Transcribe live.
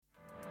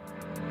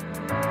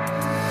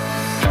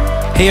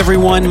Hey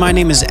everyone, my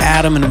name is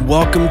Adam and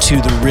welcome to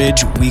the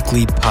Ridge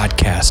Weekly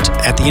Podcast.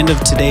 At the end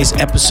of today's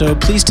episode,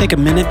 please take a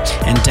minute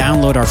and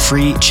download our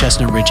free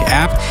Chestnut Ridge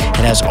app.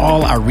 It has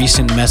all our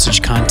recent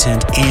message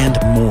content and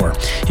more.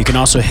 You can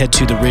also head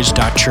to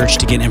theridge.church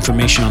to get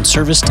information on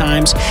service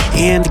times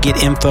and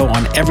get info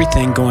on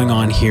everything going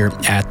on here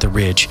at the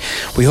Ridge.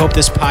 We hope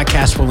this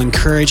podcast will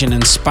encourage and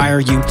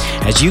inspire you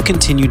as you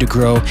continue to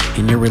grow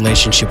in your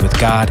relationship with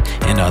God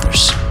and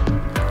others.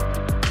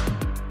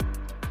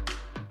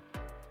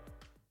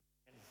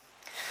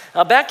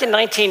 Back in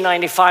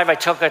 1995, I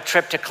took a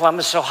trip to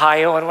Columbus,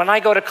 Ohio, and when I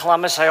go to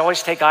Columbus, I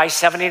always take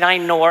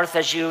I-79 north,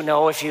 as you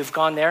know if you've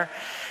gone there,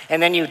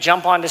 and then you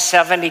jump onto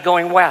 70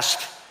 going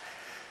west.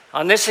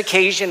 On this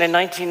occasion in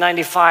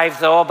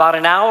 1995, though, about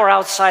an hour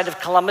outside of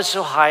Columbus,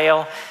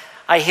 Ohio,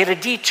 I hit a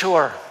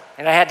detour,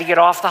 and I had to get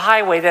off the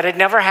highway. That had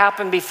never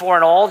happened before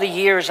in all the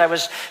years I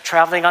was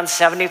traveling on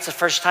 70. It's the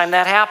first time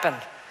that happened.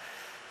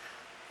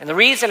 And the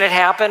reason it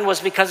happened was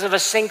because of a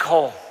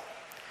sinkhole.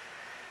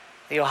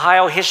 The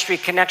Ohio History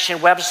Connection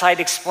website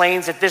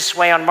explains it this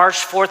way. On March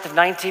 4th of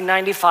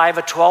 1995,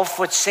 a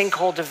 12-foot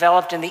sinkhole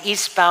developed in the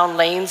eastbound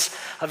lanes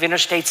of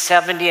Interstate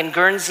 70 in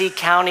Guernsey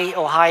County,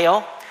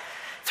 Ohio.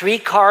 3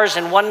 cars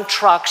and 1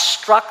 truck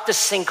struck the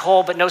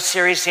sinkhole, but no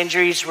serious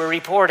injuries were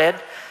reported.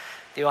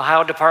 The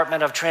Ohio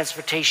Department of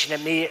Transportation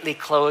immediately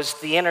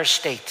closed the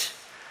interstate.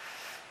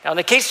 Now, in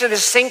the case of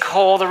this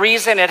sinkhole, the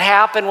reason it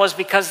happened was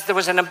because there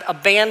was an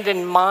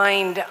abandoned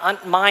mine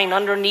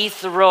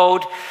underneath the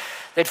road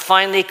that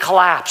finally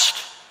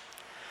collapsed.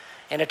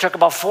 And it took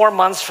about 4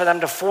 months for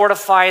them to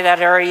fortify that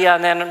area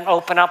and then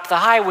open up the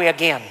highway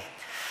again.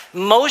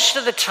 Most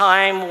of the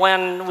time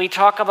when we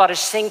talk about a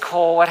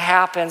sinkhole, what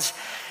happens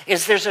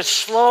is there's a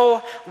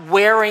slow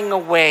wearing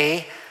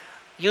away,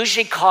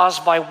 usually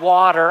caused by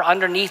water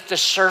underneath the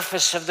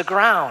surface of the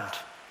ground.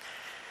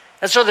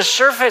 And so the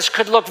surface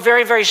could look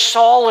very, very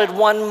solid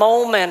one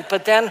moment,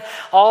 but then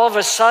all of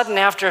a sudden,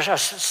 after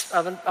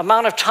an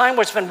amount of time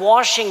where it's been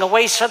washing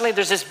away, suddenly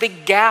there's this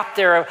big gap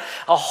there,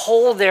 a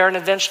hole there, and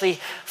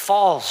eventually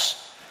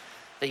falls.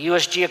 The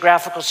U.S.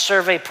 Geographical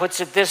Survey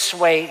puts it this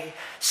way: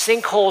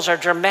 sinkholes are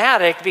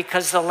dramatic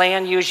because the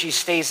land usually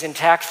stays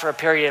intact for a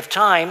period of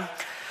time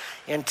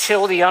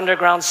until the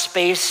underground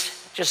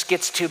space just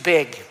gets too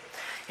big.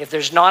 If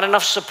there's not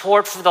enough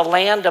support for the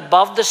land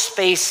above the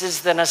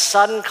spaces, then a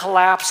sudden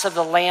collapse of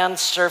the land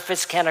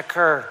surface can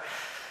occur.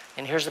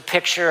 And here's a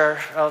picture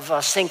of a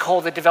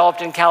sinkhole that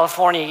developed in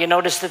California. You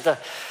notice that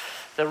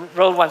the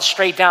road went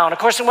straight down. Of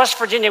course, in West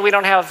Virginia, we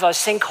don't have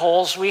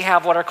sinkholes. We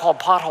have what are called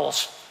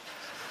potholes.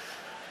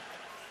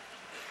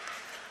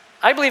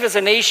 I believe as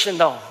a nation,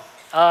 though,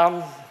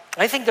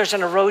 I think there's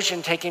an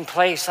erosion taking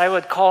place. I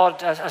would call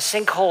it a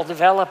sinkhole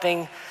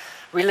developing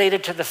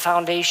related to the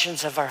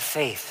foundations of our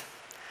faith.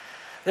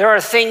 There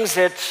are things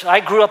that I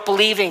grew up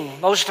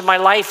believing most of my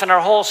life, and our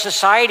whole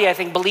society, I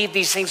think, believed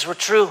these things were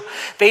true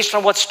based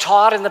on what's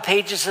taught in the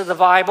pages of the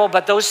Bible,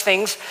 but those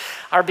things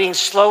are being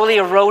slowly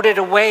eroded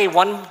away.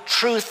 One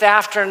truth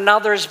after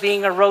another is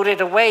being eroded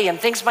away, and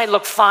things might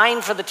look fine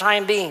for the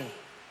time being,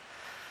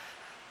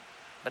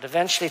 but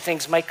eventually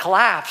things might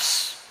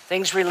collapse.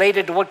 Things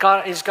related to what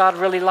God is God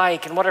really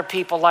like, and what are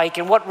people like,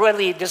 and what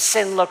really does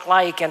sin look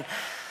like, and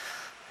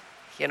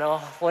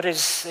what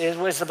is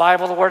the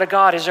Bible, the Word of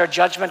God? Is there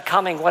judgment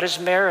coming? What is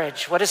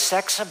marriage? What is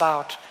sex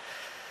about?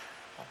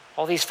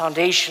 All these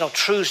foundational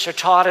truths are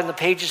taught in the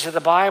pages of the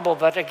Bible,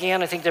 but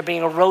again, I think they're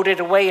being eroded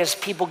away as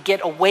people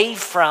get away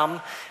from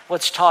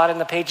what's taught in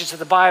the pages of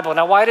the Bible.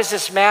 Now, why does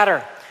this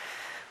matter?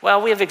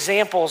 Well, we have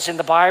examples in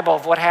the Bible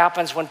of what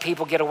happens when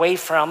people get away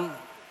from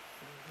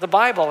the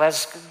Bible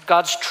as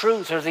God's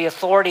truth or the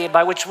authority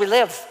by which we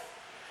live.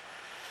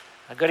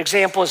 A good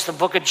example is the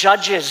book of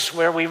Judges,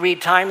 where we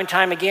read time and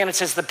time again, it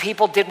says the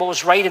people did what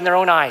was right in their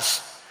own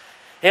eyes.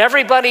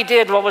 Everybody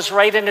did what was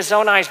right in his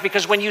own eyes,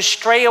 because when you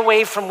stray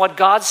away from what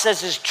God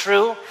says is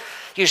true,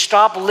 you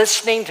stop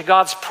listening to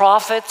God's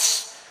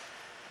prophets,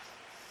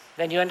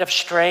 then you end up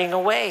straying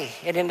away.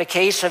 And in the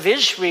case of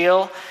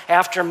Israel,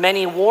 after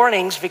many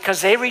warnings,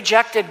 because they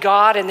rejected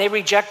God and they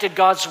rejected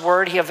God's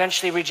word, he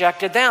eventually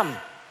rejected them.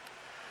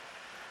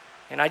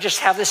 And I just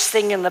have this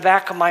thing in the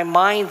back of my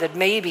mind that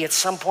maybe at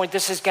some point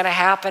this is going to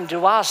happen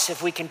to us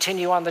if we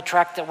continue on the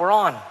track that we're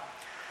on.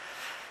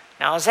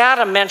 Now, as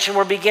Adam mentioned,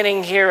 we're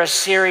beginning here a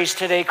series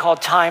today called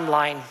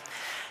Timeline.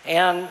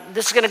 And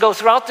this is going to go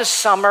throughout the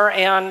summer.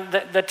 And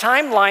the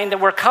timeline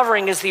that we're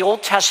covering is the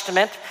Old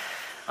Testament,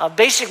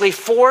 basically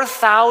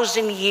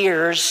 4,000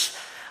 years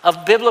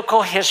of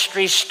biblical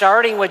history,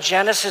 starting with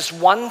Genesis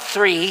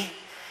 1:3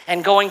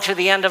 and going to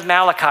the end of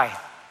Malachi.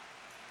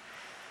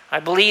 I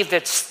believe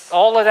that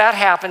all of that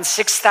happened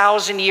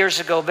 6,000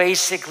 years ago,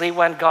 basically,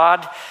 when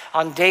God,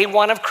 on day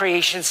one of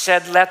creation,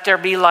 said, "Let there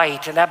be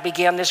light." And that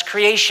began this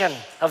creation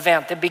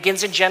event that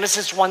begins in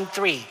Genesis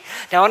 1:3.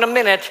 Now, in a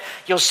minute,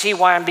 you'll see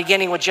why I'm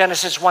beginning with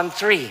Genesis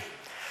 1:3.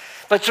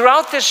 But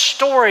throughout this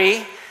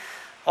story,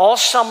 all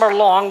summer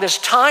long, this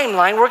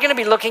timeline, we're going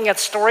to be looking at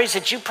stories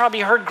that you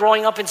probably heard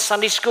growing up in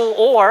Sunday school,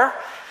 or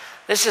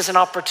this is an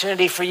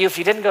opportunity for you, if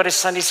you didn't go to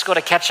Sunday school,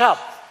 to catch up.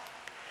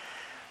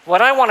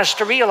 What I want us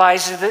to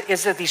realize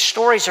is that these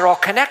stories are all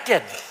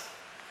connected.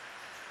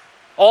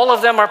 All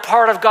of them are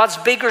part of God's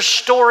bigger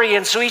story,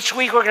 and so each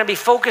week we're going to be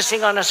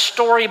focusing on a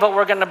story, but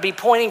we're going to be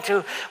pointing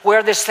to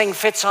where this thing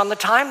fits on the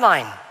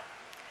timeline.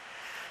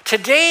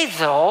 Today,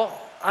 though,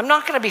 I'm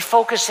not going to be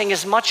focusing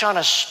as much on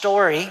a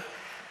story,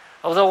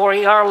 although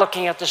we are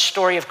looking at the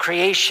story of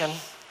creation.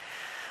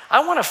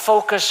 I want to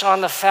focus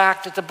on the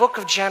fact that the book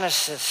of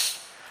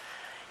Genesis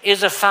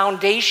is a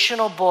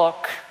foundational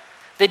book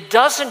that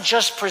doesn't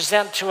just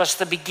present to us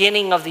the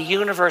beginning of the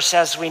universe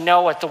as we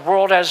know it, the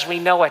world as we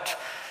know it.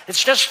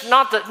 It's just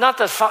not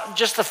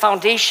just the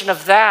foundation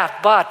of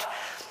that, but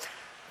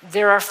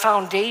there are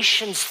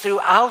foundations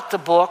throughout the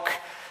book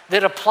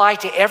that apply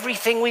to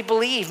everything we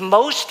believe.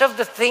 Most of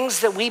the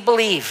things that we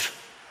believe,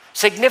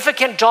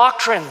 significant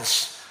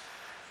doctrines,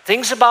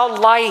 things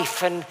about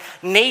life and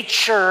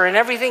nature and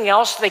everything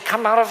else, they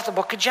come out of the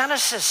book of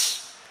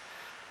Genesis.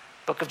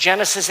 The book of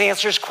Genesis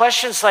answers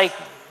questions like,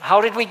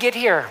 how did we get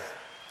here?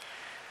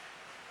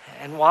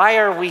 And why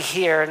are we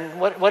here? And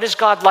what is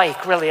God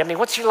like, really? I mean,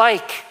 what's he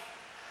like?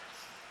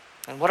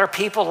 And what are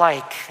people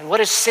like? And what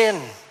is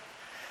sin?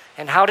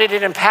 And how did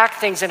it impact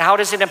things? And how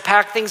does it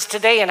impact things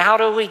today? And how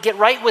do we get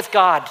right with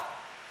God?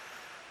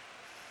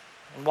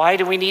 And why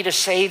do we need a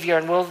Savior?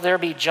 And will there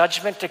be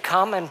judgment to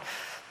come? And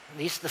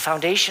the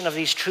foundation of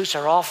these truths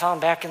are all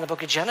found back in the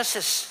book of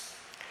Genesis.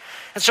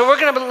 And so we're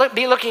going to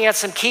be looking at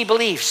some key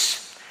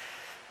beliefs.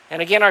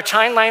 And again, our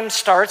timeline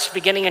starts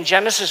beginning in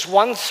Genesis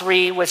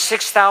 1:3 with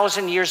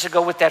 6,000 years ago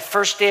with that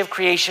first day of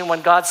creation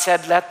when God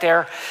said, let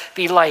there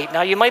be light.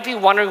 Now you might be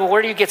wondering, well,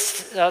 where do you get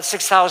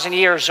 6,000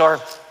 years,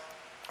 or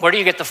where do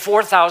you get the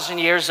 4,000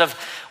 years of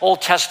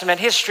Old Testament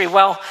history?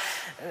 Well,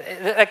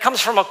 that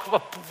comes from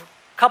a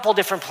couple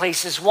different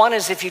places. One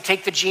is if you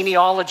take the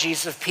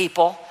genealogies of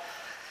people,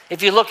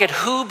 if you look at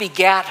who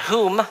begat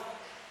whom,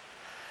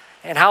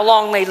 and how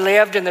long they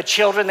lived and the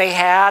children they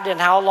had and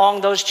how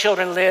long those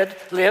children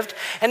lived.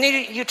 And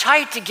then you tie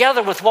it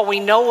together with what we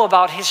know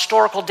about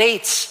historical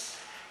dates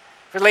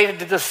related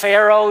to the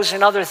pharaohs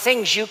and other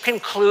things. You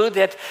conclude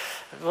that,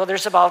 well,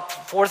 there's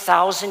about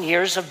 4,000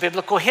 years of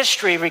biblical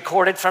history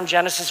recorded from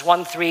Genesis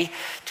 1:3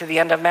 to the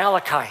end of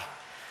Malachi.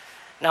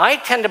 Now, I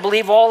tend to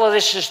believe all of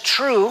this is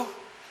true,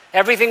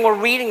 everything we're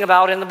reading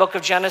about in the book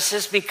of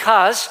Genesis,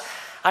 because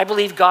I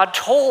believe God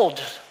told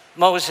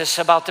Moses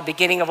about the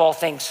beginning of all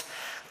things.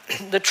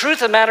 The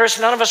truth of the matter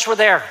is none of us were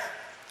there.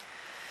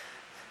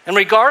 And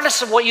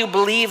regardless of what you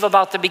believe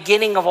about the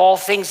beginning of all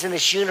things in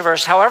this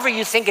universe, however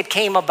you think it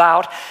came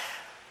about,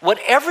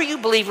 whatever you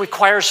believe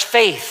requires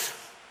faith.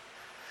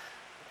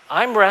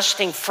 I'm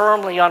resting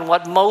firmly on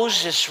what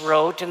Moses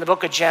wrote in the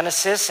book of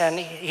Genesis, and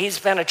he's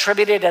been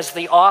attributed as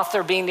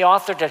being the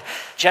author to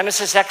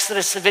Genesis,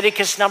 Exodus,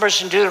 Leviticus,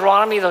 Numbers, and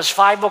Deuteronomy, those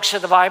 5 books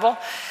of the Bible.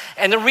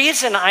 And the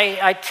reason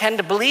I tend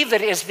to believe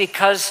that is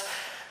because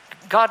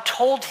God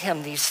told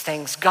him these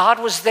things. God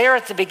was there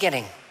at the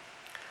beginning.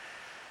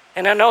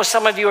 And I know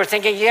some of you are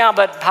thinking, yeah,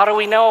 but how do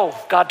we know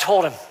God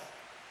told him?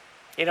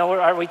 You know,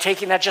 are we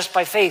taking that just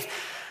by faith?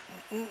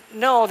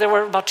 No, there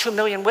were about 2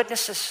 million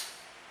witnesses.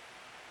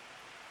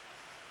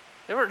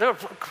 There were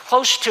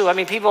close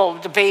to, people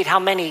debate how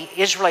many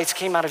Israelites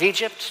came out of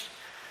Egypt.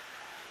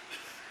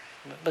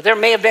 But there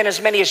may have been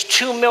as many as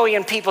 2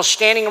 million people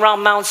standing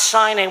around Mount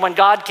Sinai when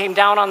God came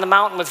down on the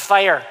mountain with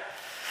fire.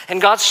 And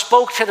God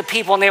spoke to the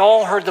people, and they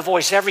all heard the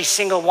voice. Every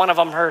single one of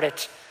them heard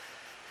it.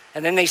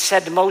 And then they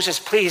said to Moses,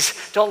 please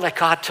don't let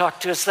God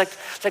talk to us.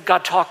 Let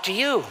God talk to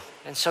you.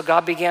 And so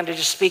God began to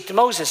just speak to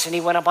Moses, and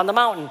he went up on the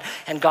mountain,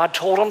 and God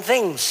told him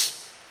things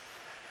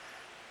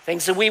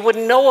that we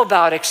wouldn't know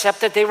about,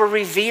 except that they were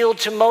revealed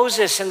to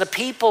Moses. And the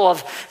people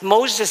of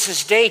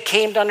Moses' day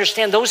came to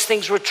understand those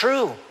things were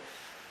true.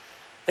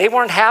 They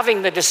weren't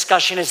having the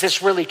discussion, is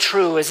this really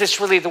true? Is this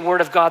really the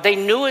word of God? They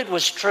knew it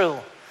was true.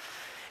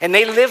 And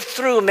they lived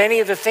through many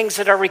of the things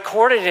that are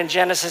recorded in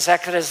Genesis,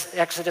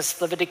 Exodus,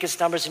 Leviticus,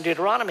 Numbers, and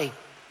Deuteronomy.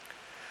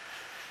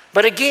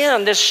 But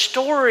again, this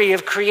story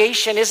of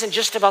creation isn't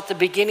just about the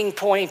beginning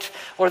point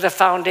or the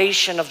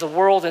foundation of the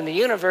world and the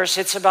universe.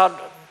 It's about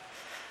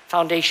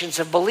foundations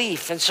of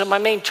belief. And so my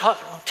main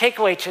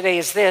takeaway today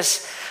is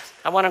this.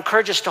 I want to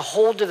encourage us to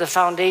hold to the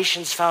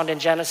foundations found in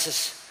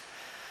Genesis.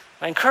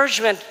 My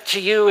encouragement to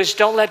you is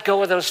don't let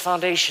go of those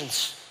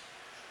foundations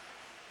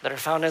that are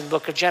found in the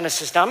book of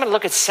Genesis. Now I'm going to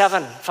look at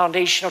 7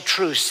 foundational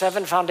truths,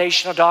 7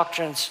 foundational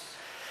doctrines.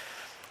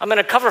 I'm going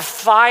to cover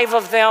 5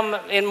 of them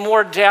in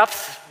more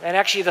depth, and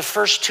actually the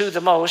first 2 the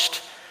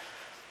most.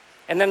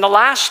 And then the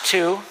last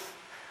 2,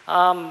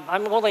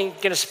 I'm only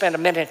going to spend a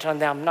minute on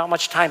them, not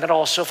much time at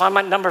all. So if I'm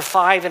at number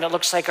 5 and it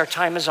looks like our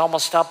time is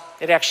almost up,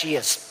 it actually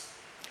is.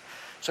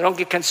 So don't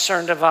get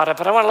concerned about it.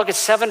 But I want to look at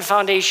 7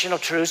 foundational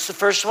truths. The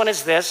first one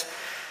is this,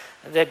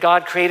 that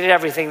God created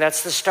everything.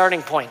 That's the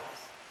starting point.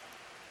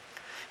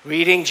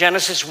 Reading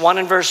Genesis 1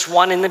 and verse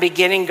 1, in the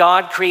beginning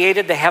God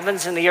created the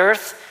heavens and the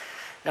earth.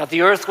 Now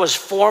the earth was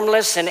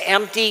formless and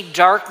empty.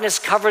 Darkness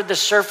covered the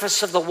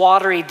surface of the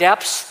watery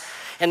depths,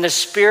 and the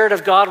Spirit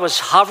of God was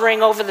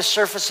hovering over the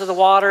surface of the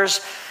waters.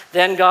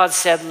 Then God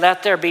said,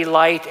 let there be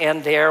light,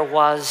 and there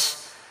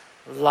was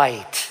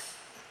light.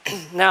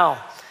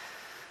 Now,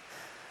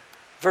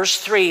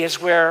 verse 3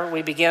 is where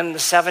we begin the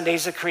 7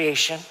 days of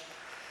creation.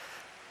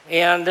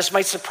 And this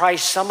might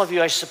surprise some of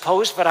you, I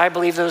suppose, but I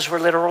believe those were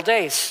literal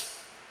days.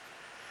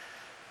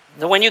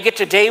 Then when you get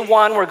to day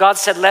 1 where God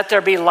said, let there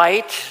be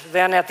light,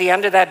 then at the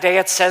end of that day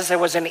it says there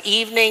was an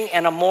evening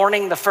and a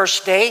morning the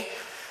first day.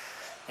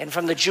 And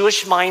from the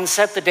Jewish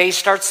mindset, the day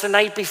starts the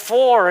night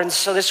before. And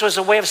so this was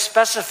a way of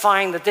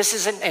specifying that this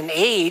isn't an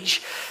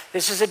age,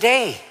 this is a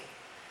day.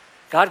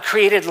 God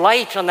created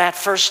light on that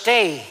first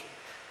day.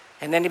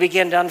 And then he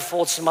began to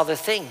unfold some other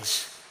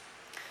things.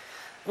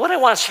 What I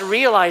want us to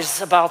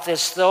realize about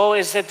this, though,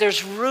 is that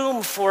there's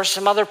room for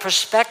some other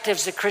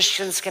perspectives that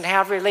Christians can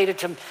have related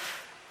to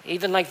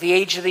even like the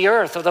age of the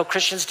earth, although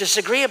Christians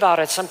disagree about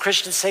it. Some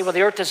Christians say, well,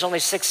 the earth is only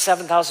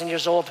 6,000, 7,000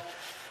 years old,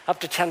 up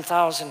to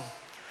 10,000.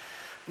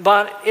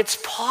 But it's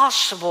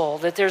possible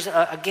that there's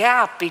a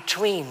gap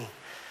between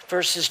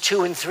verses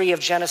 2 and 3 of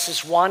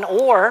Genesis 1,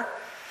 or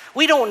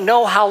we don't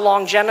know how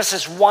long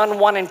Genesis 1,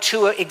 1 and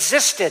 2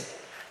 existed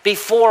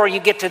before you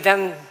get to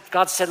then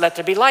God said, let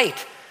there be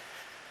light.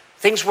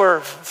 Things were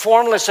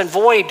formless and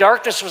void.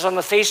 Darkness was on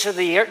the face of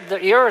the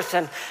earth,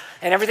 and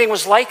everything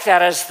was like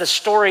that as the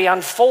story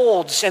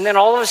unfolds. And then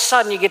all of a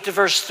sudden you get to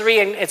verse 3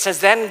 and it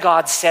says, then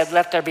God said,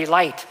 let there be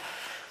light.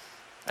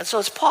 And so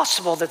it's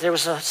possible that there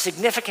was a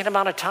significant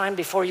amount of time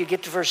before you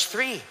get to verse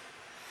 3.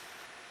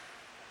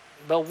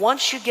 But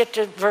once you get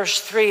to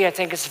verse 3, I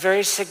think it's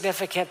very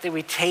significant that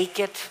we take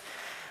it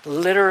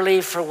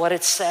literally for what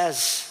it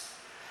says.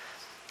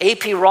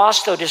 A.P.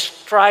 Rostow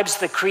describes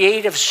the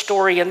creative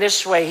story in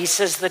this way. He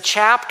says the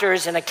chapter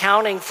is an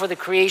accounting for the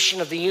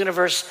creation of the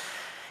universe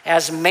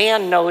as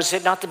man knows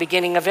it, not the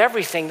beginning of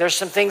everything. There's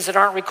some things that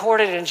aren't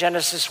recorded in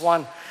Genesis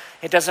 1.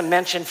 It doesn't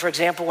mention, for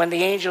example, when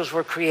the angels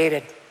were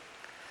created.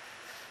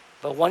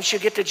 But once you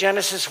get to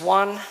Genesis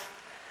 1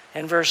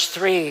 and verse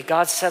 3,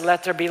 God said,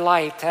 let there be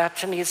light. That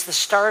to me is the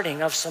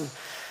starting of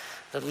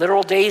the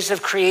literal days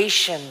of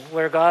creation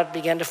where God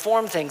began to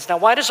form things. Now,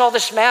 why does all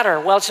this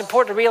matter? Well, it's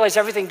important to realize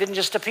everything didn't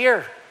just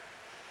appear.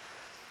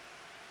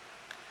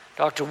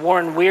 Dr.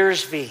 Warren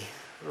Wiersbe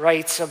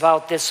writes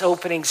about this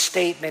opening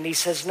statement. He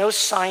says, no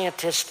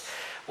scientist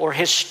or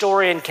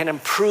historian can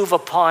improve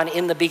upon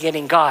in the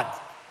beginning God.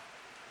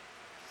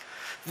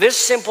 This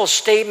simple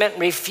statement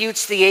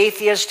refutes the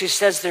atheist who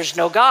says there's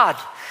no God,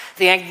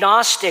 the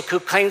agnostic who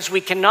claims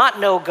we cannot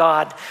know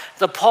God,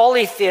 the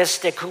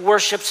polytheistic who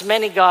worships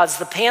many gods,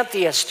 the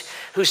pantheist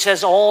who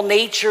says all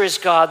nature is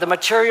God, the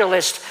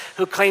materialist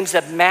who claims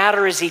that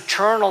matter is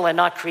eternal and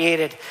not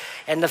created,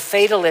 and the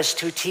fatalist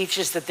who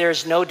teaches that there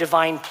is no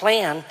divine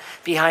plan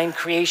behind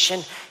creation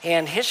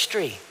and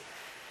history.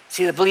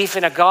 See, the belief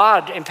in a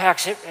God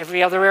impacts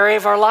every other area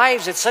of our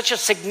lives. It's such a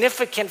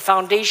significant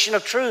foundation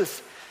of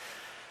truth.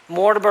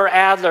 Mortimer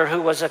Adler,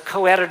 who was a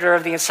co-editor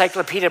of the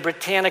Encyclopedia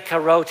Britannica,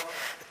 wrote,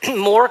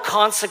 more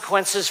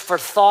consequences for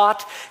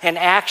thought and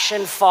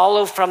action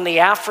follow from the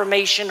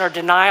affirmation or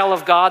denial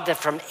of God than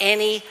from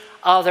any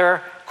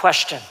other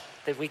question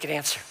that we could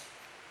answer.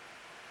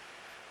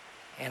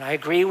 And I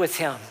agree with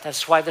him.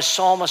 That's why the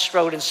psalmist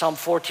wrote in Psalm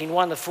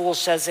 14:1, the fool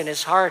says in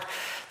his heart,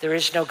 there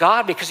is no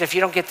God, because if you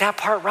don't get that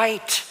part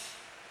right,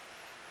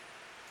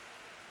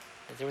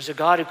 there was a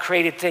God who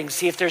created things.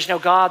 See, if there's no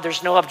God,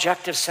 there's no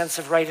objective sense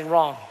of right and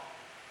wrong.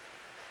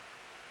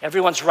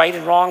 Everyone's right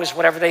and wrong is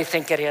whatever they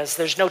think it is.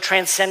 There's no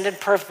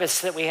transcendent purpose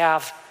that we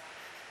have.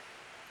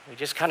 We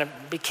just kind of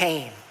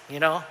became, you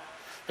know.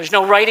 There's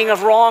no righting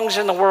of wrongs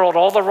in the world.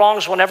 All the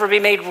wrongs will never be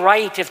made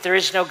right if there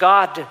is no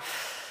God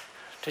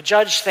to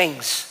judge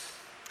things.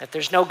 If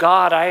there's no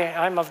God,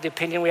 I'm of the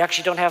opinion we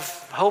actually don't have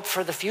hope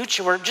for the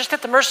future. We're just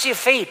at the mercy of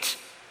fate.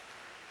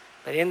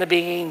 But in the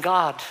beginning,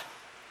 God.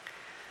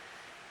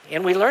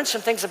 And we learn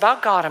some things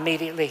about God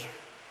immediately.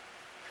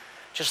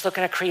 Just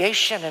looking at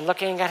creation and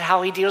looking at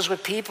how he deals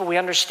with people, we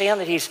understand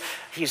that he's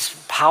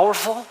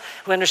powerful.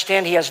 We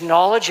understand he has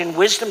knowledge and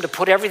wisdom to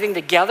put everything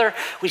together.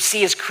 We see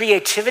his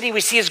creativity.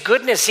 We see his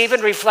goodness even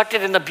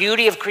reflected in the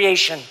beauty of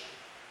creation.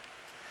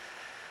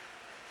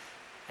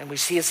 And we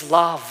see his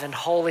love and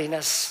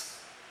holiness.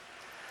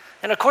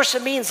 And of course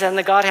it means then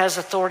that God has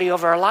authority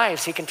over our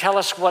lives. He can tell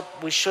us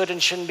what we should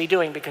and shouldn't be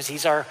doing because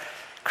he's our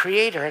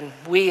creator, and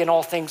we in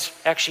all things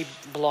actually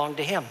belong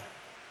to him.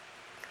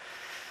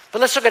 But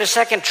let's look at a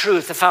second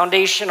truth, the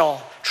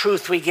foundational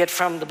truth we get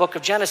from the book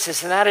of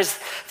Genesis, and that is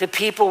that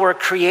people were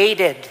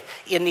created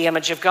in the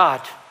image of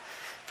God.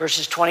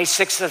 Verses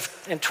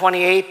 26 and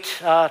 28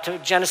 to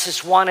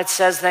Genesis 1, it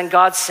says, then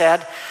God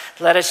said,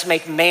 let us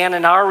make man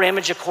in our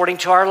image according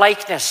to our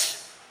likeness.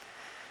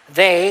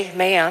 They,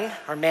 man,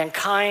 or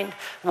mankind,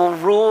 will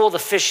rule the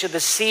fish of the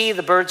sea,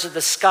 the birds of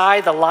the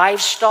sky, the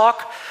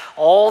livestock,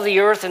 all the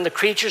earth and the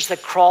creatures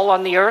that crawl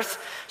on the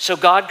earth. So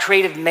God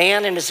created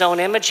man in his own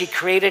image. He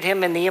created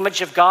him in the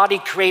image of God. He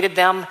created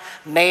them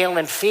male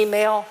and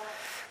female.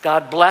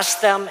 God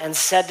blessed them and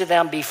said to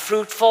them, be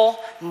fruitful,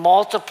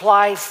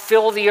 multiply,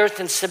 fill the earth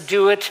and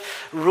subdue it,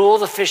 rule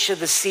the fish of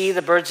the sea,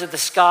 the birds of the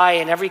sky,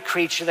 and every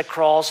creature that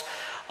crawls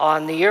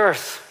on the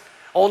earth.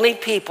 Only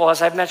people,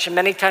 as I've mentioned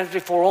many times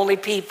before, only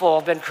people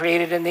have been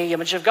created in the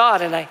image of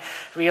God. And I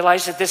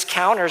realize that this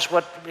counters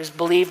what is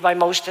believed by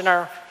most in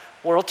our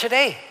world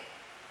today.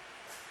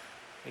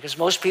 Because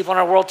most people in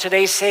our world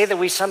today say that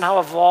we somehow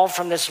evolved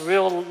from this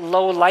real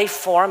low life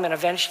form, and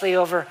eventually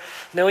over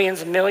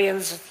millions and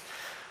millions of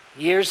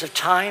years of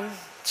time,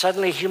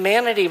 suddenly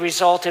humanity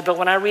resulted. But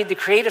when I read the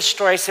creative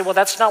story, I say, well,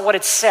 that's not what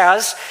it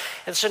says.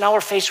 And so now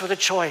we're faced with a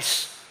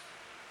choice.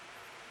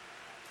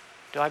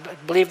 Do I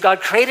believe God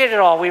created it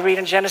all? We read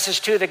in Genesis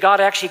 2 that God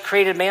actually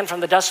created man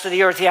from the dust of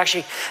the earth. He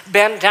actually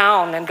bent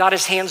down and got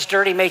his hands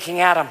dirty making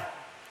Adam.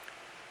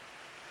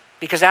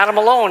 Because Adam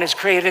alone is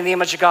created in the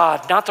image of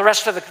God, not the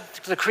rest of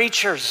the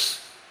creatures.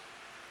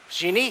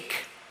 It's unique.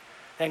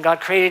 Then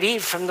God created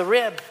Eve from the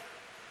rib.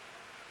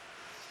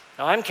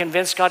 Now I'm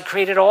convinced God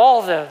created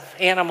all the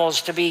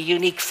animals to be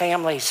unique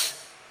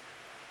families.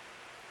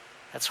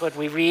 That's what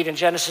we read in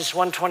Genesis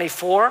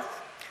 1:24.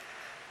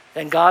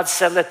 Then God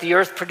said, let the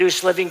earth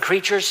produce living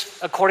creatures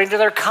according to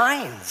their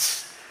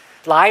kinds.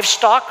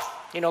 Livestock,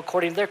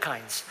 according to their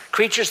kinds.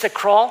 Creatures that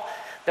crawl,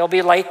 they'll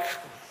be like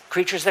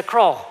creatures that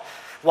crawl.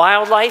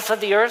 Wildlife of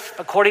the earth,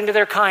 according to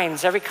their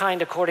kinds. Every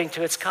kind according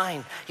to its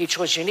kind. Each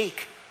was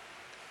unique.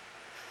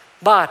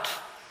 But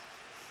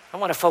I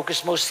want to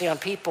focus mostly on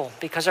people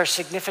because our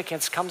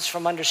significance comes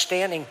from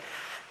understanding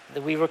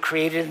that we were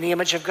created in the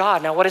image of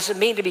God. Now, what does it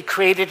mean to be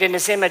created in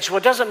his image? Well,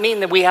 it doesn't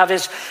mean that we have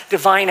his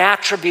divine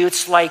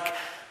attributes like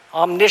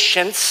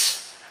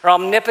omniscience or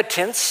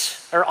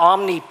omnipotence or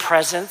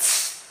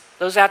omnipresence.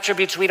 Those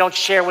attributes we don't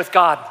share with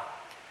God.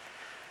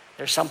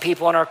 There's some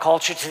people in our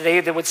culture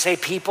today that would say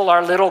people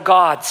are little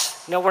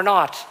gods. No, we're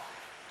not.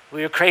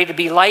 We were created to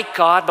be like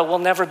God, but we'll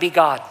never be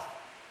God.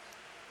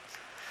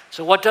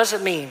 So what does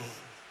it mean?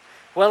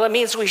 Well, it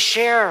means we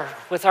share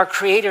with our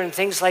Creator in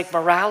things like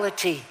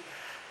morality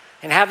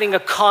and having a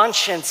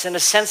conscience and a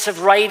sense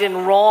of right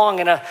and wrong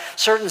and a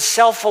certain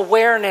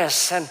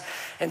self-awareness and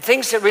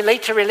things that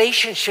relate to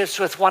relationships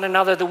with one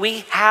another that we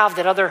have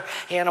that other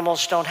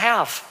animals don't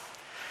have.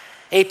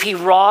 A.P.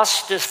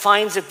 Ross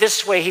defines it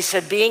this way. He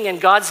said, being in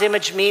God's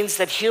image means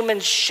that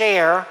humans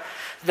share,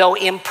 though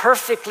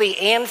imperfectly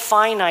and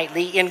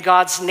finitely, in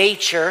God's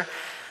nature.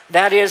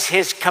 That is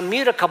his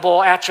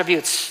communicable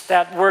attributes.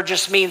 That word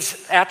just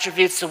means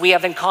attributes that we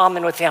have in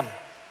common with him.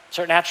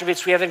 Certain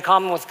attributes we have in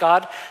common with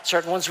God,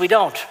 certain ones we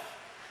don't.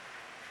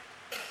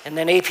 And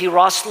then A.P.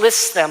 Ross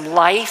lists them.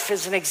 Life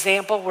is an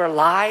example. We're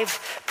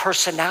alive.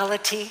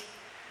 Personality.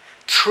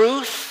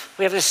 Truth.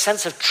 We have this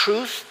sense of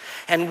truth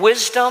and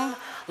wisdom,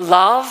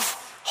 love,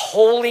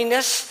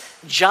 holiness,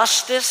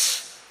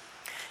 justice.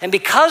 And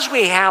because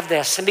we have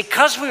this, and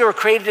because we were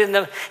created in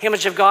the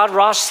image of God,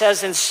 Ross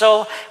says, and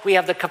so we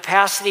have the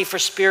capacity for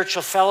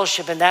spiritual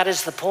fellowship, and that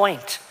is the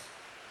point.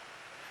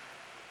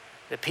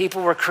 The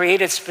people were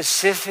created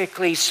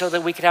specifically so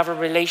that we could have a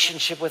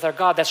relationship with our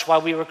God. That's why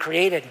we were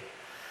created.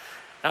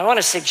 I want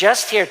to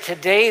suggest here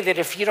today that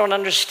if you don't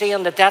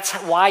understand that that's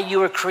why you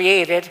were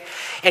created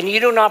and you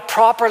do not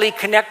properly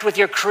connect with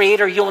your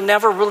Creator, you'll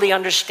never really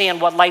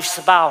understand what life's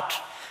about.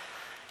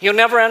 You'll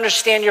never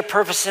understand your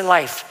purpose in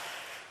life.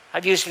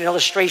 I've used an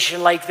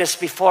illustration like this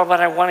before, but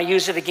I want to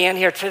use it again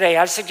here today.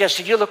 I've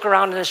suggested you look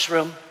around in this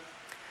room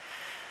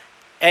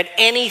at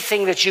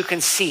anything that you can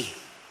see.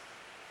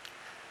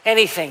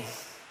 Anything.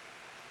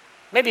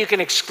 Maybe you can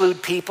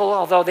exclude people,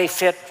 although they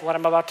fit what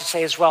I'm about to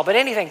say as well. But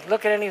anything,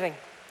 look at anything.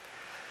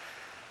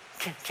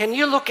 Can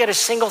you look at a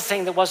single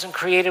thing that wasn't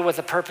created with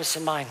a purpose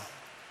in mind?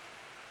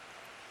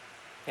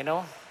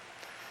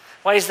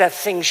 Why is that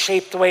thing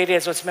shaped the way it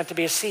is? It's meant to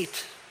be a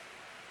seat.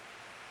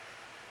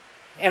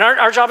 And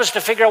our job is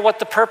to figure out what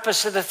the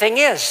purpose of the thing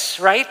is,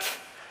 right?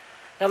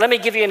 Now let me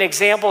give you an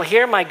example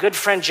here. My good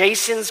friend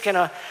Jason's going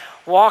to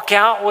walk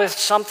out with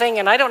something,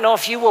 and I don't know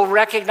if you will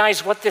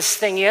recognize what this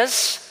thing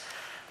is,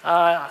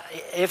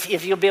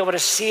 if you'll be able to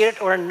see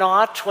it or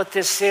not, what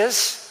this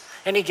is.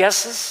 Any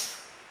guesses?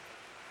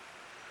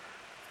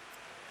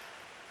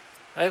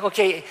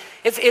 Okay,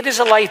 it is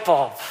a light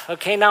bulb.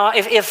 Okay, now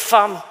if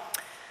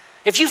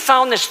you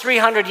found this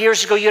 300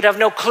 years ago, you'd have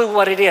no clue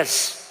what it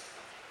is.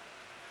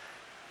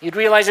 You'd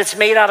realize it's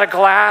made out of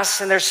glass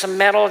and there's some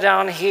metal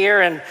down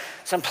here and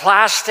some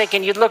plastic,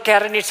 and you'd look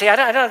at it and you'd say,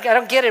 I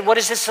don't get it. What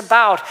is this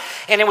about?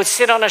 And it would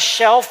sit on a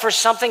shelf or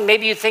something.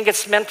 Maybe you think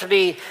it's meant to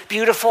be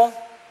beautiful,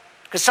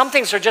 because some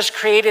things are just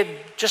created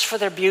just for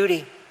their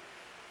beauty.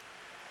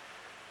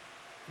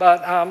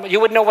 But you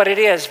wouldn't know what it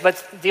is,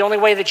 but the only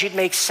way that you'd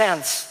make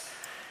sense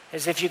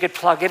is if you could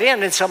plug it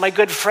in. And so my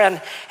good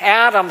friend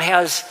Adam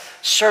has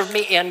served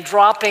me in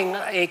dropping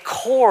a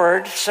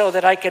cord so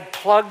that I could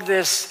plug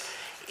this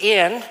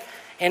in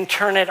and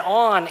turn it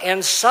on.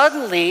 And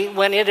suddenly,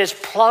 when it is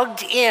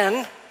plugged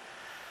in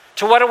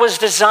to what it was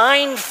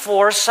designed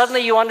for,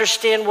 suddenly you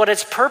understand what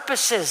its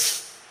purpose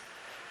is.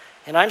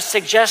 And I'm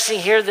suggesting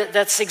here that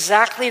that's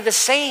exactly the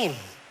same.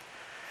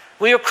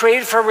 We were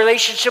created for a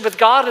relationship with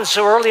God, and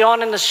so early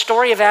on in the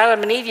story of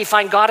Adam and Eve, you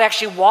find God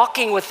actually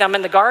walking with them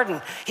in the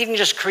garden. He didn't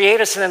just create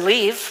us and then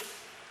leave.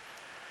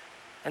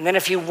 And then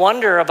if you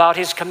wonder about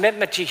his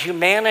commitment to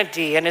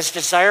humanity and his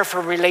desire for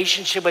a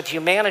relationship with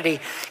humanity,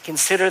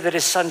 consider that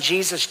his son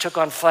Jesus took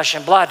on flesh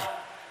and blood.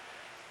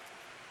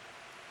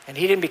 And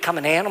he didn't become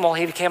an animal,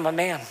 he became a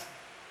man,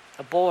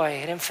 a boy,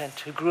 an infant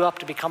who grew up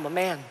to become a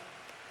man.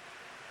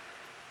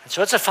 And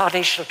so it's a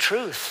foundational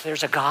truth.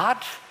 There's a God.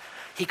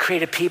 He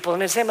created people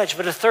in his image.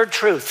 But a third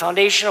truth,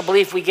 foundational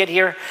belief we get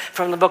here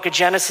from the book of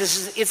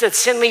Genesis is that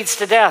sin leads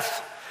to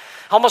death.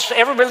 Almost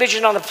every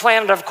religion on the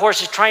planet, of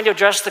course, is trying to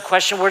address the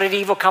question, where did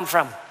evil come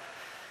from?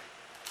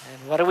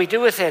 And what do we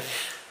do with it?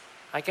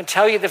 I can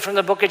tell you that from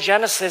the book of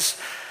Genesis,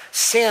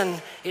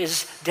 sin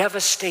is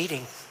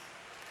devastating.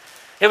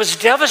 It was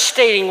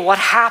devastating what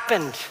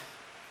happened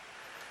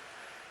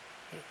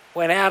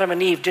when Adam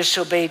and Eve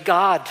disobeyed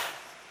God.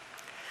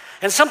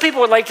 And some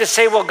people would like to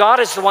say, well, God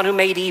is the one who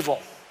made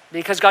evil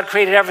because God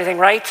created everything,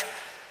 right?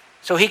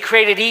 So he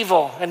created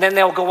evil. And then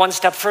they'll go one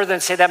step further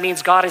and say that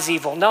means God is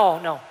evil.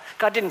 No.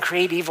 God didn't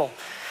create evil.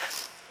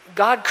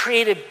 God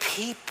created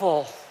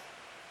people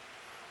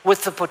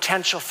with the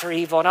potential for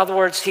evil. In other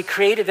words, he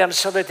created them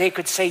so that they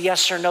could say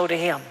yes or no to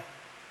him.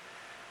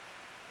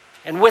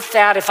 And with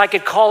that, if I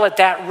could call it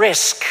that,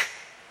 risk,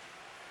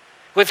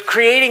 with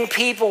creating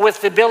people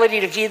with the ability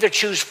to either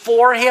choose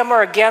for him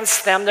or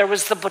against them, there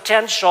was the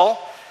potential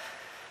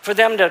for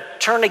them to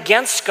turn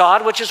against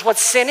God, which is what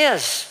sin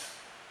is,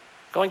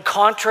 going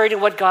contrary to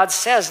what God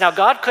says. Now,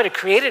 God could have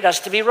created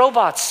us to be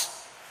robots.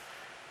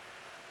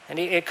 And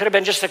it could have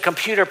been just a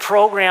computer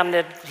program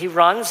that he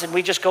runs, and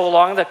we just go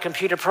along the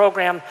computer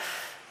program.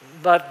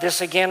 But this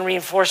again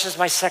reinforces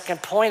my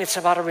second point. It's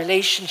about a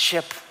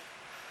relationship.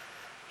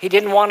 He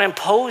didn't want to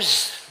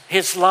impose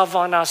his love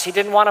on us. He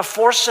didn't want to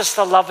force us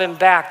to love him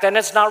back. Then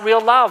it's not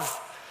real love.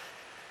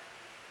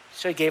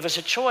 So he gave us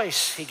a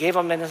choice. He gave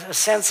them, in a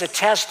sense, a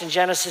test in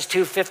Genesis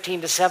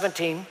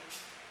 2:15-17.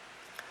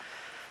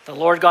 The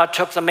Lord God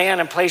took the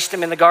man and placed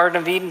him in the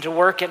Garden of Eden to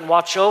work it and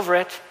watch over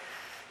it.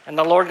 And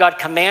the Lord God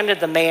commanded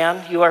the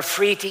man, you are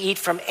free to eat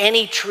from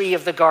any tree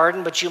of the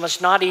garden, but you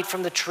must not eat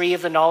from the tree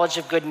of the knowledge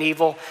of good and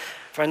evil.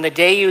 For in the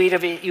day you eat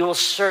of it, you will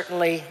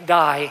certainly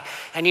die.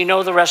 And you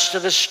know the rest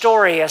of the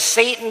story. A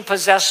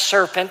Satan-possessed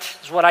serpent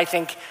is what I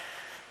think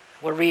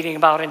we're reading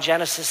about in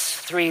Genesis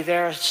 3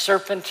 there. A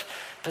serpent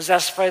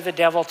possessed by the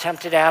devil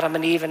tempted Adam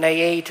and Eve, and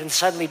they ate, and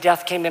suddenly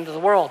death came into the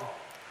world.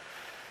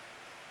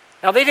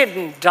 Now, they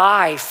didn't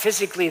die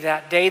physically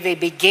that day. They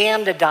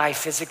began to die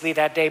physically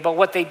that day. But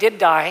what they did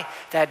die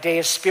that day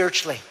is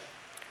spiritually.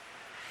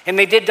 And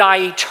they did die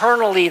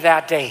eternally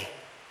that day,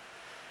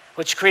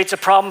 which creates a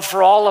problem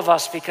for all of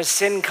us because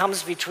sin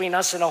comes between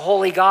us and a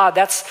holy God.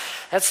 That's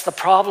the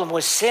problem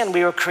with sin.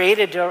 We were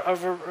created to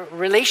have a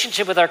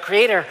relationship with our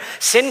Creator.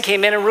 Sin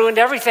came in and ruined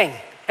everything.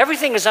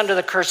 Everything is under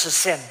the curse of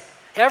sin.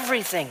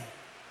 Everything.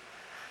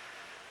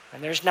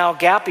 And there's now a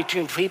gap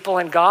between people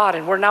and God,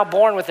 and we're now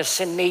born with a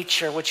sin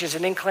nature, which is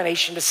an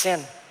inclination to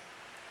sin.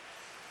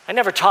 I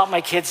never taught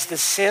my kids to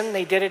sin.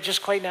 They did it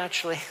just quite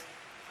naturally.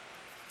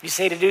 You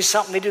say to do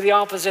something, they do the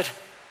opposite.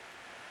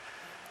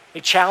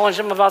 You challenge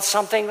them about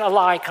something, a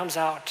lie comes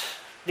out.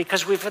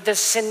 Because we've got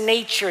this sin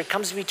nature, it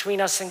comes between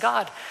us and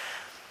God.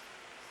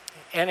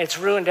 And it's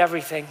ruined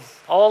everything.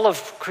 All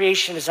of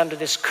creation is under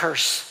this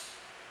curse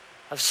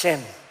of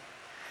sin.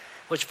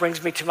 Which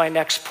brings me to my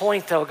next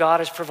point, though.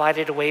 God has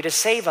provided a way to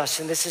save us,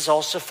 and this is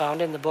also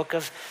found in the book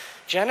of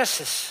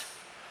Genesis.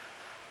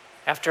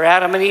 After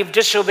Adam and Eve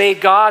disobeyed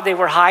God, they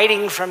were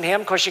hiding from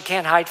him. Of course, you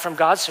can't hide from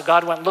God, so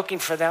God went looking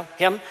for them,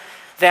 and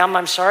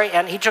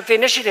he took the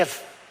initiative.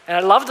 And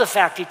I love the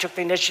fact he took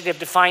the initiative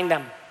to find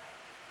them.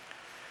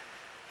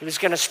 He was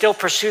going to still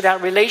pursue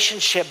that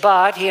relationship,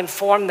 but he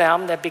informed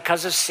them that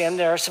because of sin,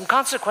 there are some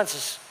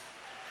consequences.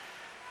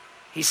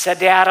 He said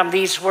to Adam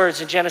these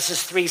words in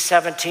Genesis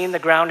 3:17, the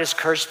ground is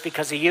cursed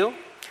because of you.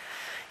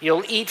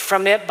 You'll eat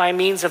from it by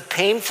means of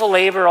painful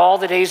labor all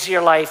the days of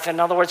your life. In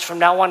other words, from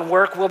now on,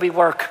 work will be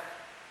work.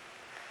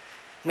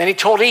 And then he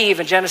told Eve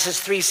in Genesis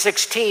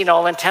 3:16,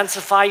 I'll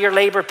intensify your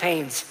labor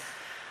pains.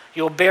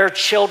 You'll bear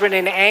children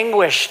in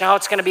anguish. Now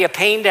it's going to be a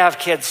pain to have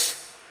kids.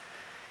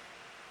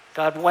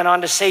 God went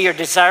on to say, your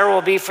desire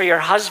will be for your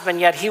husband,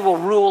 yet he will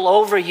rule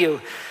over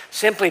you.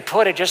 Simply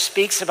put, it just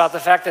speaks about the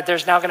fact that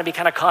there's now going to be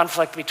kind of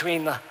conflict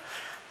between the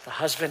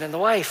husband and the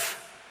wife.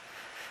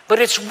 But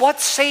it's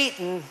what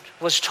Satan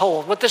was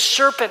told, what the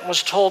serpent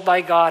was told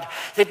by God,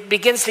 that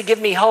begins to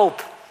give me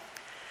hope.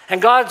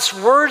 And God's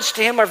words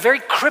to him are very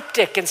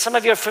cryptic, and some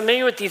of you are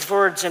familiar with these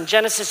words in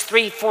Genesis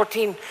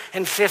 3:14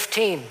 and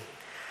 15.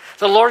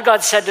 The Lord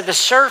God said to the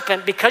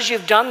serpent, because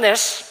you've done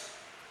this,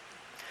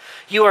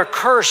 you are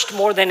cursed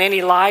more than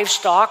any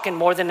livestock and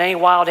more than any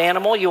wild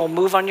animal. You will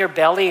move on your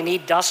belly and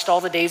eat dust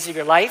all the days of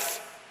your life.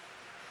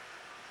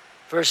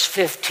 Verse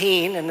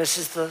 15, and this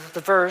is the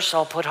verse,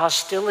 I'll put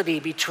hostility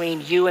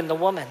between you and the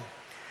woman,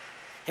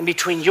 and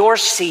between your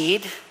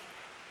seed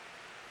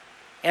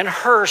and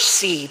her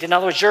seed. In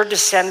other words, your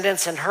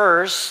descendants and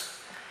hers.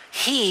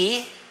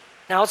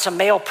 Now it's a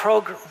male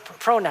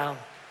pronoun.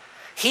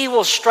 He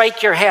will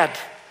strike your head,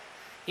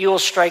 you will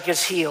strike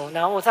his heel.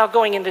 Now, without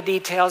going into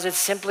details, it's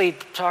simply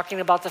talking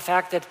about the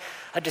fact that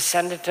a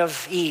descendant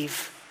of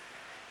Eve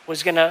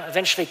was going to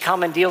eventually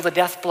come and deal the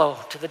death blow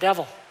to the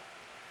devil.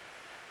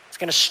 It's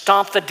going to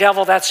stomp the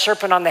devil, that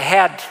serpent, on the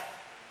head.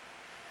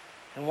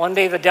 And one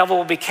day the devil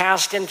will be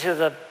cast into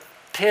the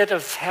pit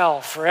of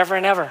hell forever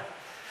and ever.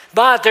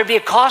 But there'd be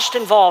a cost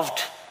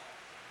involved.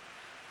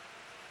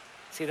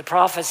 See, the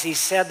prophecy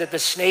said that the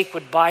snake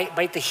would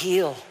bite the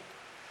heel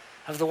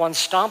of the one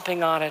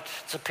stomping on it.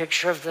 It's a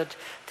picture of the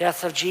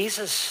death of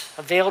Jesus,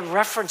 a veiled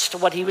reference to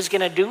what he was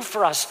going to do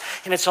for us.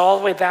 And it's all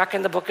the way back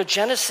in the book of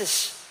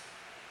Genesis.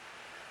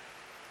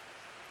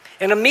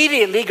 And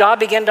immediately God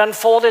began to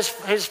unfold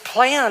his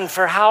plan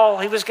for how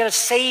he was going to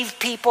save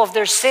people of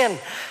their sin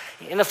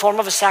in the form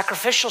of a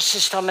sacrificial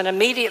system. And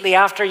immediately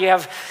after you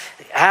have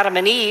Adam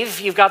and Eve,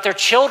 you've got their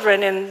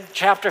children in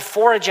chapter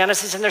 4 of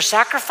Genesis, and they're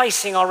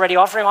sacrificing already,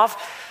 offering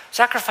off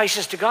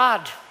sacrifices to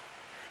God.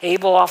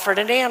 Abel offered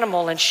an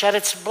animal and shed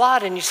its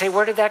blood. And you say,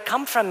 where did that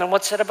come from and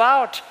what's it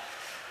about?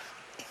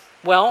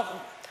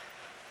 Well,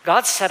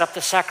 God set up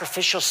the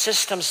sacrificial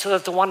system so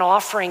that the one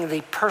offering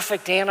the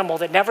perfect animal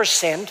that never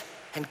sinned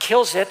and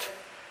kills it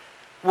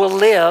will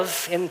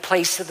live in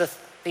place of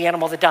the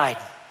animal that died.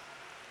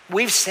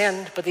 We've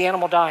sinned, but the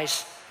animal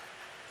dies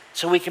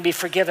so we can be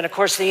forgiven. Of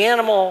course, the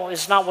animal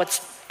is not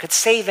what could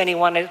save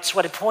anyone. It's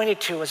what it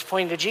pointed to. It's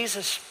pointing to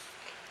Jesus,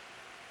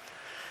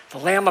 the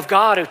Lamb of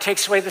God who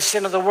takes away the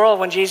sin of the world.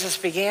 When Jesus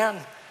began,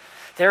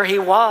 there he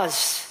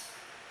was.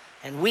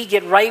 And we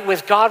get right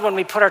with God when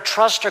we put our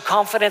trust or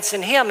confidence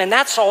in him. And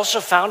that's also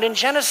found in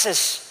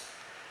Genesis.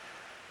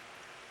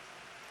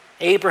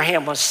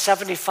 Abraham was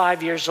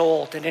 75 years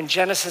old. And in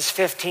Genesis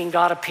 15,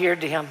 God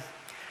appeared to him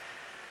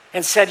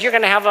and said, you're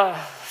going to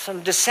have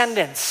some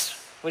descendants,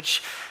 which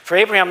for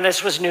Abraham,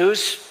 this was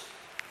news.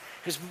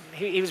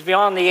 He was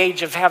beyond the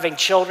age of having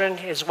children.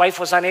 His wife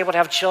was unable to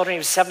have children. He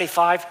was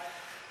 75.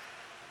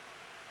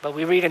 But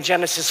we read in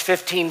Genesis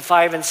 15,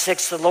 5 and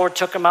 6, the Lord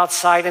took him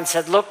outside and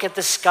said, look at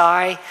the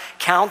sky,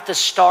 count the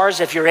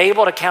stars if you're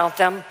able to count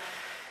them.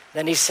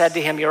 Then he said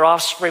to him, your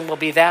offspring will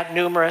be that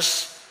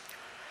numerous.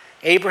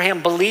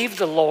 Abraham believed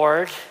the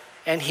Lord,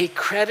 and he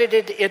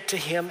credited it to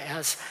him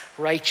as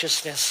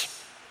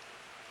righteousness.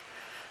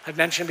 I've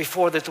mentioned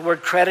before that the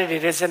word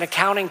credited is an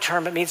accounting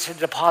term. It means to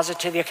deposit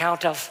to the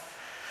account of.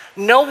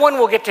 No one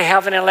will get to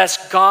heaven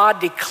unless God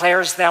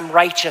declares them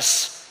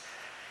righteous.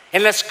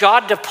 Unless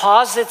God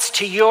deposits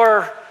to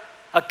your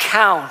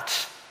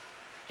account,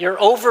 your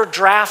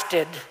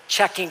overdrafted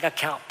checking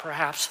account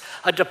perhaps,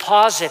 a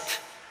deposit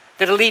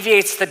that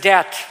alleviates the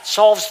debt,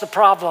 solves the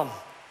problem.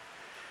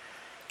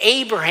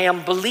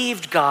 Abraham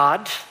believed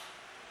God,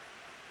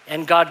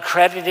 and God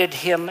credited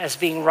him as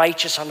being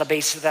righteous on the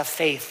basis of that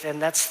faith.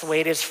 And that's the way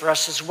it is for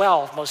us as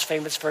well. Most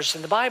famous verse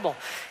in the Bible.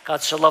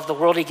 God so loved the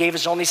world, he gave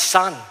his only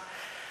son.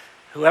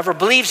 Whoever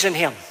believes in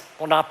him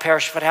will not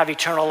perish but have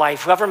eternal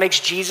life. Whoever makes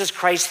Jesus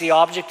Christ the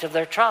object of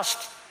their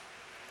trust.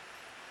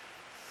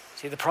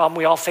 See, the problem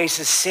we all face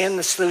is sin.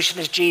 The solution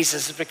is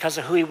Jesus. It's because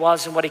of who he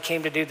was and what he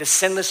came to do. The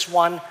sinless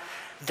one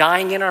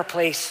dying in our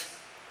place.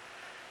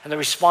 And the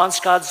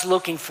response God's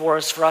looking for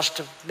is for us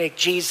to make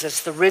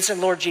Jesus, the risen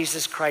Lord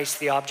Jesus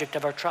Christ, the object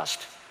of our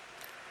trust.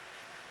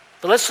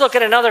 But let's look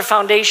at another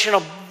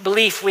foundational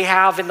belief we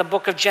have in the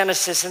book of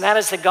Genesis, and that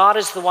is that God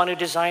is the one who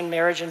designed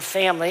marriage and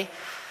family.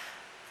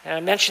 And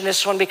I mention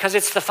this one because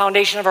it's the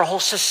foundation of our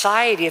whole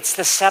society. It's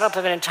the setup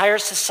of an entire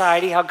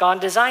society, how God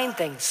designed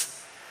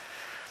things.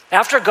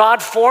 After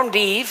God formed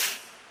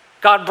Eve,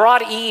 God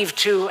brought Eve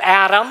to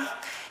Adam,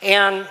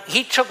 and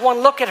he took one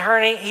look at her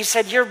and he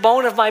said, you're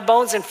bone of my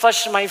bones and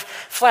flesh of my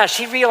flesh.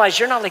 He realized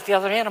you're not like the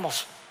other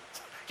animals.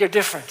 You're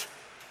different.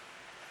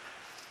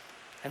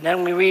 And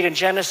then we read in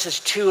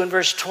Genesis 2 and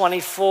verse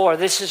 24,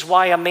 this is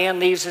why a man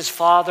leaves his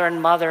father and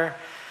mother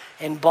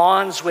and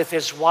bonds with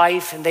his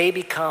wife, and they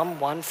become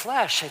one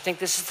flesh. I think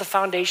this is the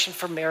foundation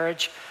for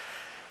marriage,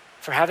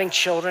 for having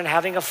children,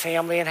 having a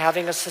family, and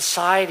having a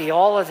society.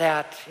 All of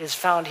that is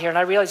found here. And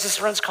I realize this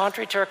runs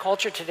contrary to our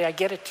culture today. I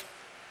get it.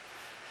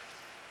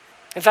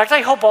 In fact,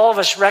 I hope all of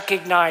us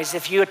recognize,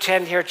 if you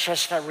attend here at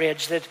Chestnut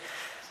Ridge, that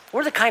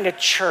we're the kind of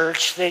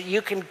church that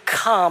you can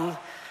come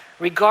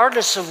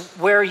regardless of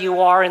where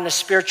you are in the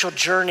spiritual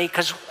journey,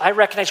 because I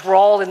recognize we're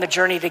all in the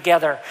journey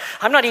together.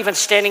 I'm not even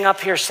standing up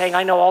here saying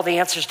I know all the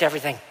answers to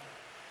everything.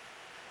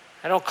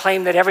 I don't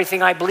claim that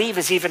everything I believe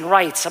is even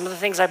right. Some of the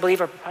things I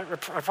believe are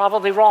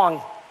probably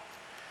wrong.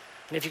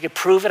 And if you could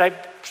prove it,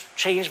 I'd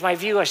change my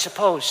view, I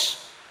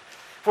suppose.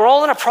 We're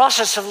all in a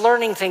process of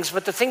learning things,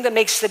 but the thing that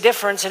makes the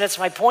difference, and it's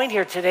my point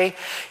here today,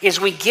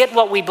 is we get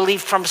what we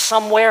believe from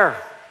somewhere.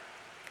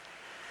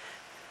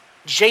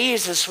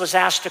 Jesus was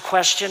asked a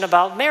question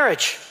about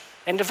marriage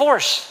and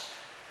divorce.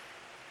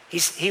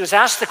 He was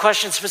asked the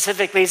question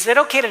specifically, is it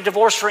okay to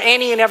divorce for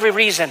any and every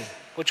reason?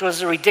 Which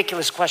was a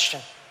ridiculous question.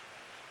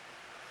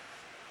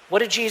 What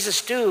did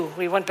Jesus do?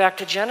 We went back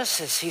to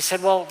Genesis. He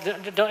said, well,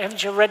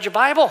 haven't you read your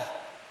Bible?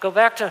 Go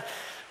back to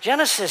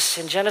Genesis,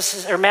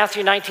 or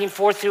Matthew 19,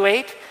 4 through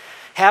 8.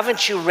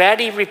 Haven't you read,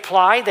 he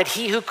replied, that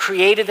he who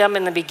created them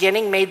in the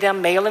beginning made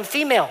them male and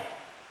female?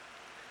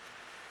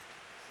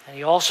 And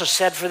he also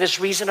said, for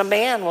this reason, a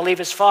man will leave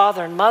his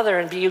father and mother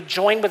and be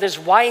joined with his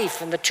wife,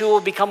 and the two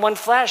will become one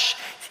flesh.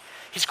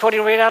 He's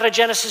quoting right out of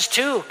Genesis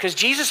 2, because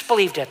Jesus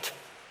believed it.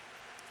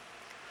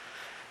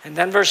 And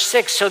then verse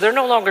 6, so they're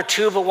no longer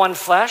two but one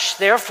flesh.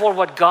 Therefore,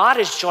 what God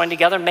has joined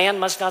together, man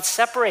must not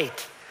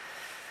separate.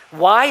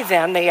 Why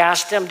then, they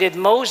asked him, did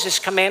Moses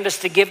command us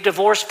to give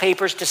divorce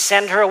papers to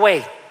send her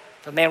away?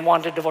 The man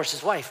wanted to divorce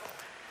his wife.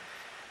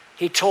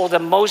 He told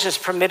them, Moses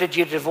permitted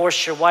you to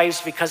divorce your wives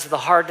because of the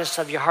hardness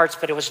of your hearts,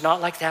 but it was not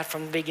like that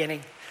from the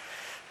beginning.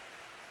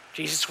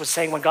 Jesus was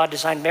saying when God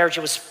designed marriage,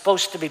 it was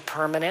supposed to be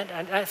permanent.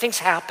 And things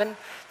happen,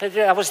 but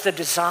that was the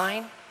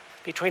design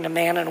between a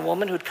man and a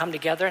woman who'd come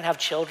together and have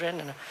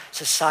children, and a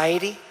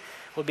society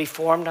would be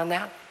formed on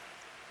that.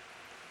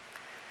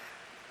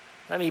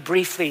 Let me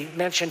briefly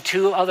mention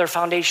two other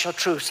foundational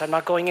truths. I'm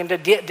not going into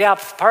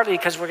depth, partly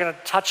because we're going to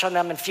touch on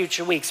them in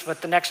future weeks,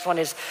 but the next one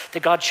is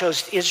that God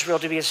chose Israel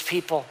to be his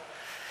people.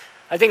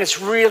 I think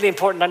it's really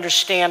important to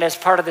understand as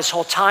part of this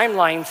whole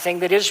timeline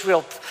thing that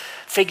Israel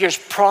figures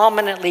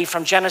prominently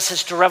from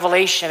Genesis to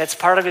Revelation. It's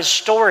part of his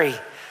story.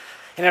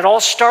 And it all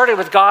started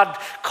with God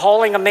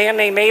calling a man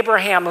named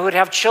Abraham who would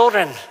have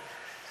children.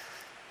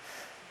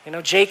 You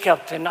know, Jacob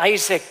and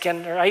Isaac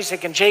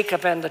and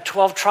Jacob and the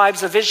 12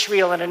 tribes of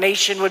Israel, and a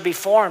nation would be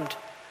formed.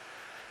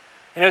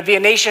 And it would be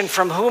a nation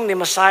from whom the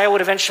Messiah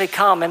would eventually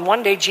come. And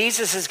one day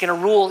Jesus is going to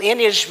rule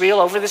in Israel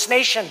over this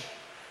nation.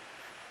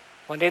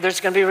 One day there's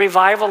going to be a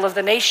revival of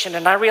the nation.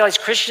 And I realize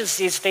Christians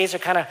these days are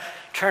kind of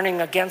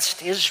turning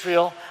against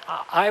Israel.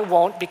 I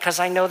won't, because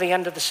I know the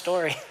end of the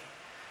story.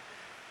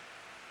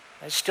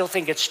 I still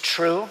think it's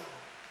true.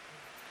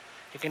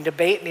 You can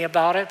debate me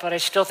about it, but I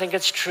still think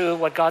it's true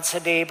what God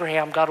said to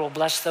Abraham. God will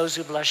bless those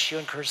who bless you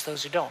and curse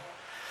those who don't.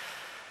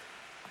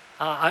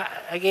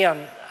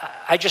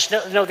 I just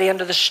know the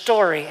end of the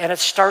story, and it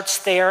starts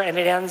there and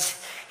it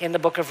ends in the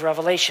book of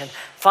Revelation.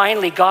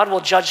 Finally, God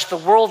will judge the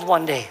world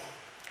one day.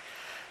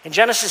 In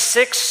Genesis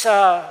 6,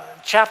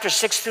 chapter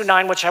 6 through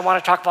 9, which I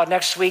want to talk about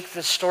next week,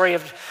 the story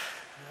of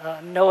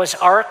Noah's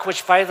Ark,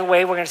 which, by the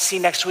way, we're going to see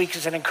next week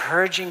is an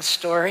encouraging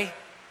story.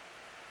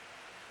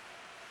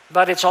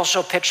 But it's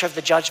also a picture of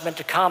the judgment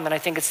to come, and I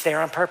think it's there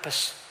on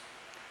purpose.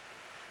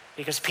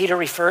 Because Peter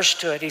refers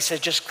to it. He says,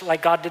 just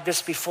like God did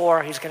this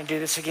before, he's going to do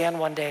this again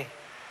one day.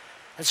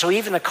 And so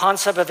even the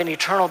concept of an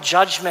eternal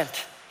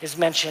judgment is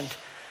mentioned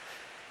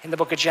in the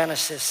book of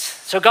Genesis.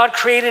 So God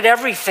created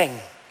everything.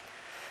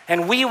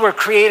 And we were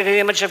created in the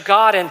image of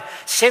God, and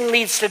sin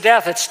leads to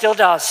death. It still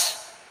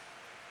does.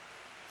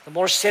 The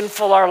more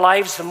sinful our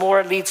lives, the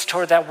more it leads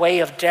toward that way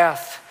of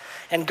death.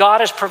 And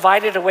God has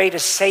provided a way to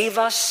save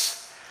us.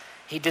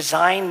 He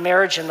designed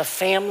marriage and the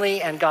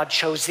family, and God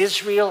chose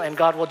Israel, and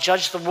God will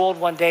judge the world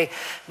one day.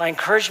 My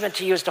encouragement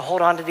to you is to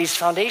hold on to these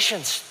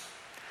foundations.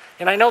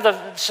 And I know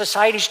the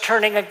society's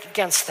turning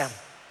against them.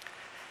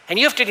 And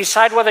you have to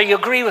decide whether you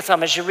agree with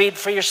them as you read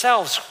for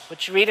yourselves,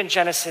 what you read in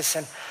Genesis.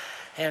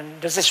 And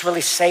does this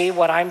really say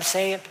what I'm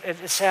saying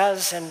it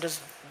says? And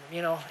is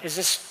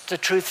this the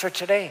truth for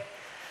today?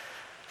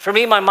 For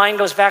me, my mind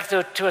goes back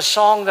to a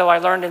song, though, I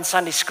learned in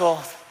Sunday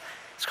school.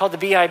 It's called the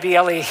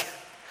Bible.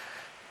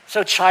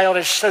 So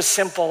childish, so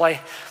simple. I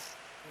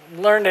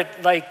learned it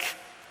like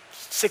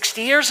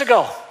 60 years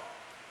ago.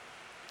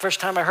 First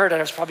time I heard it, I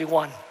was probably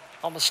 1,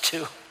 almost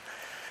 2.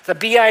 The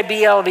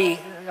Bible,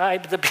 I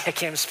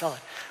can't even spell it.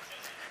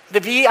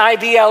 The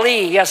Bible,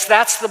 yes,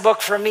 that's the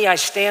book for me. I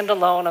stand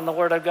alone on the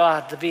Word of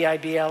God, the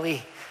Bible.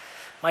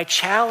 My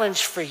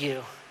challenge for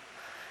you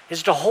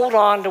is to hold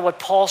on to what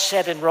Paul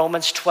said in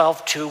Romans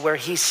 12:2, where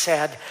he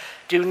said,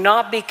 do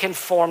not be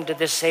conformed to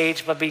this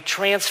age, but be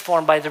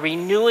transformed by the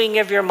renewing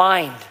of your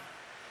mind.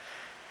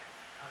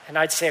 And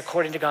I'd say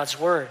according to God's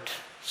word,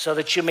 so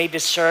that you may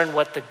discern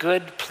what the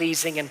good,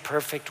 pleasing, and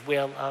perfect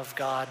will of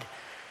God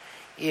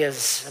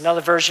is.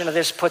 Another version of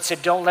this puts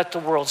it, don't let the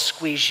world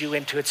squeeze you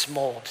into its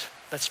mold.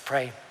 Let's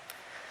pray.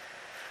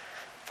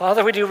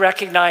 Father, we do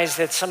recognize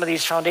that some of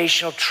these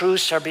foundational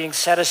truths are being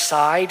set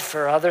aside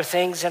for other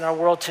things in our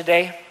world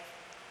today.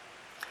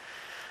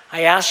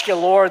 I ask you,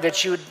 Lord,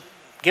 that you would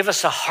give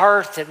us a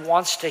heart that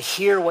wants to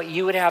hear what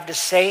you would have to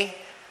say,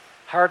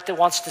 heart that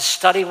wants to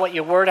study what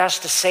your word has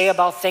to say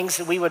about things,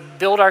 that we would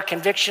build our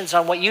convictions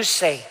on what you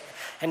say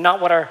and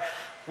not what our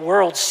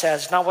world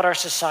says, not what our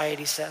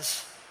society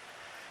says,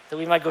 that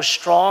we might go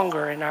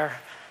stronger in our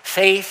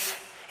faith,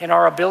 in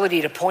our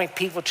ability to point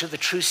people to the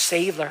true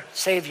Savior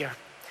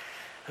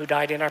who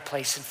died in our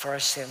place and for our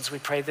sins. We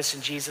pray this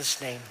in Jesus'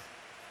 name.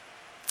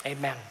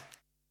 Amen.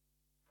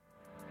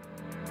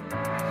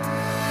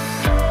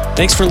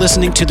 Thanks for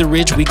listening to the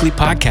Ridge Weekly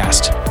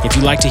Podcast. If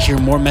you'd like to hear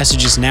more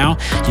messages now,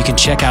 you can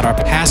check out our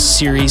past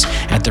series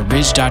at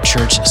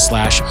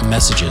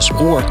theridge.church/messages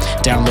or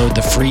download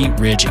the free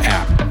Ridge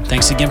app.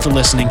 Thanks again for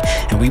listening,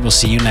 and we will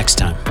see you next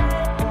time.